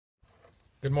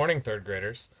Good morning, third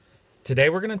graders.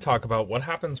 Today we're going to talk about what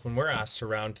happens when we're asked to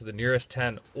round to the nearest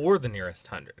 10 or the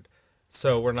nearest 100.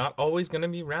 So we're not always going to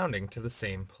be rounding to the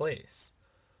same place.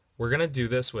 We're going to do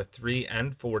this with 3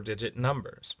 and 4-digit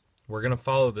numbers. We're going to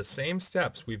follow the same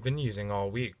steps we've been using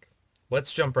all week.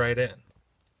 Let's jump right in.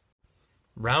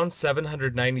 Round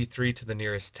 793 to the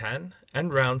nearest 10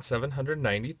 and round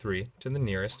 793 to the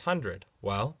nearest 100.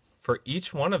 Well, for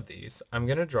each one of these, I'm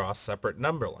going to draw separate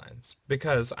number lines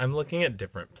because I'm looking at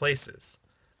different places.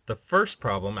 The first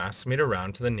problem asks me to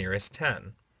round to the nearest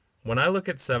 10. When I look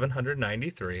at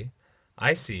 793,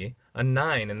 I see a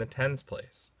 9 in the tens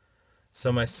place.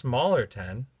 So my smaller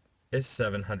 10 is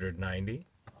 790,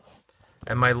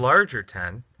 and my larger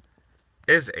 10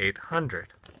 is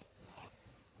 800.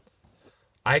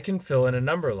 I can fill in a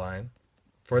number line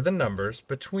for the numbers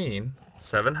between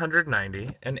 790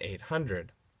 and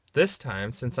 800. This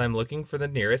time, since I'm looking for the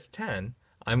nearest 10,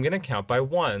 I'm going to count by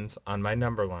ones on my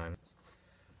number line.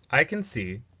 I can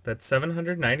see that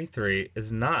 793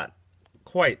 is not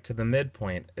quite to the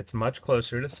midpoint. It's much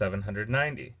closer to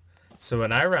 790. So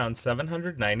when I round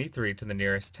 793 to the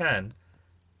nearest 10,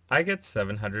 I get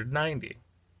 790.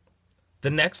 The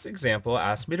next example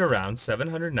asks me to round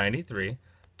 793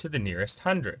 to the nearest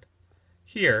 100.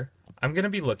 Here, I'm going to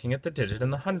be looking at the digit in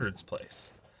the hundreds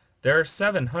place. There are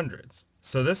 7 hundreds,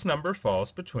 so this number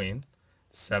falls between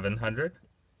 700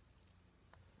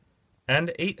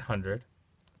 and 800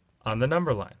 on the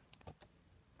number line.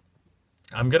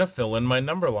 I'm going to fill in my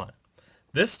number line.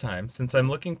 This time, since I'm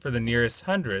looking for the nearest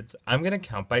hundreds, I'm going to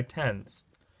count by tens.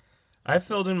 I've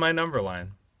filled in my number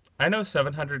line. I know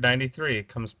 793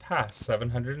 comes past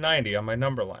 790 on my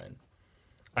number line.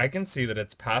 I can see that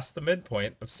it's past the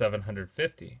midpoint of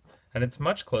 750, and it's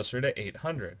much closer to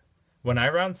 800. When I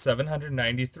round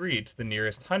 793 to the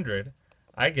nearest 100,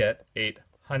 I get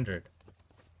 800.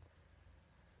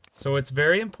 So it's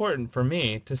very important for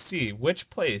me to see which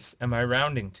place am I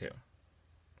rounding to.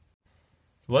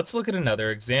 Let's look at another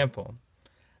example.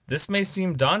 This may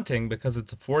seem daunting because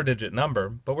it's a 4-digit number,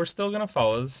 but we're still going to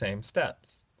follow the same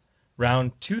steps.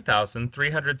 Round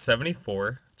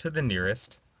 2,374 to the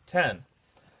nearest 10.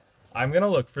 I'm going to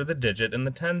look for the digit in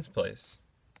the tens place,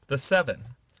 the 7,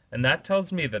 and that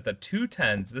tells me that the two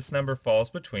tens this number falls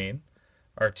between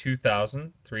are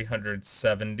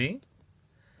 2,370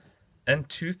 and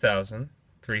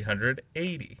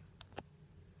 2,380.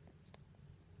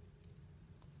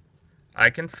 I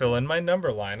can fill in my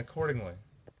number line accordingly.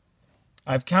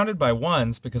 I've counted by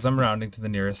ones because I'm rounding to the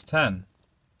nearest 10.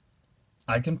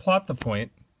 I can plot the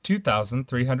point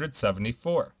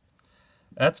 2,374.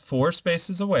 That's 4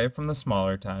 spaces away from the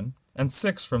smaller 10 and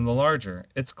 6 from the larger.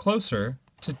 It's closer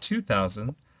to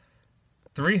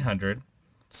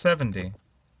 2,370.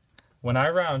 When I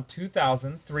round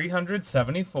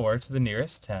 2,374 to the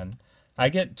nearest 10, I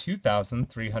get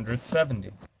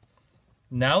 2,370.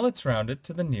 Now let's round it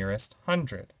to the nearest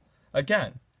 100.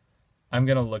 Again, I'm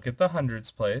going to look at the hundreds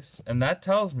place, and that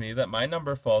tells me that my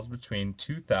number falls between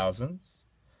 2,000s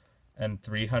and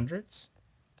 300s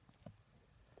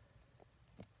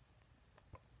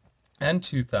and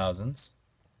 2,000s,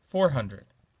 400.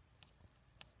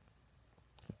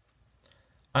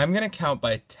 I'm going to count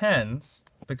by tens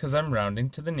because I'm rounding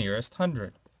to the nearest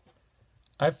 100.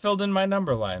 I've filled in my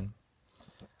number line.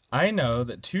 I know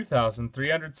that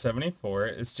 2,374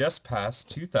 is just past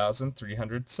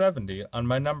 2,370 on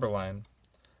my number line.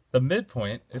 The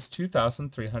midpoint is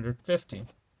 2,350.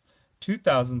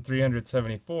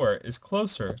 2,374 is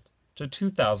closer to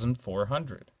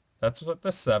 2,400. That's what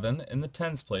the 7 in the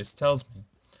tens place tells me.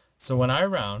 So when I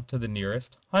round to the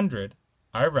nearest 100,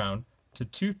 I round to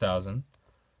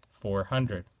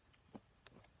 2,400.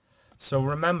 So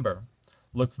remember,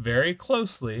 look very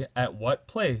closely at what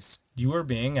place you are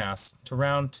being asked to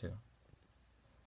round to.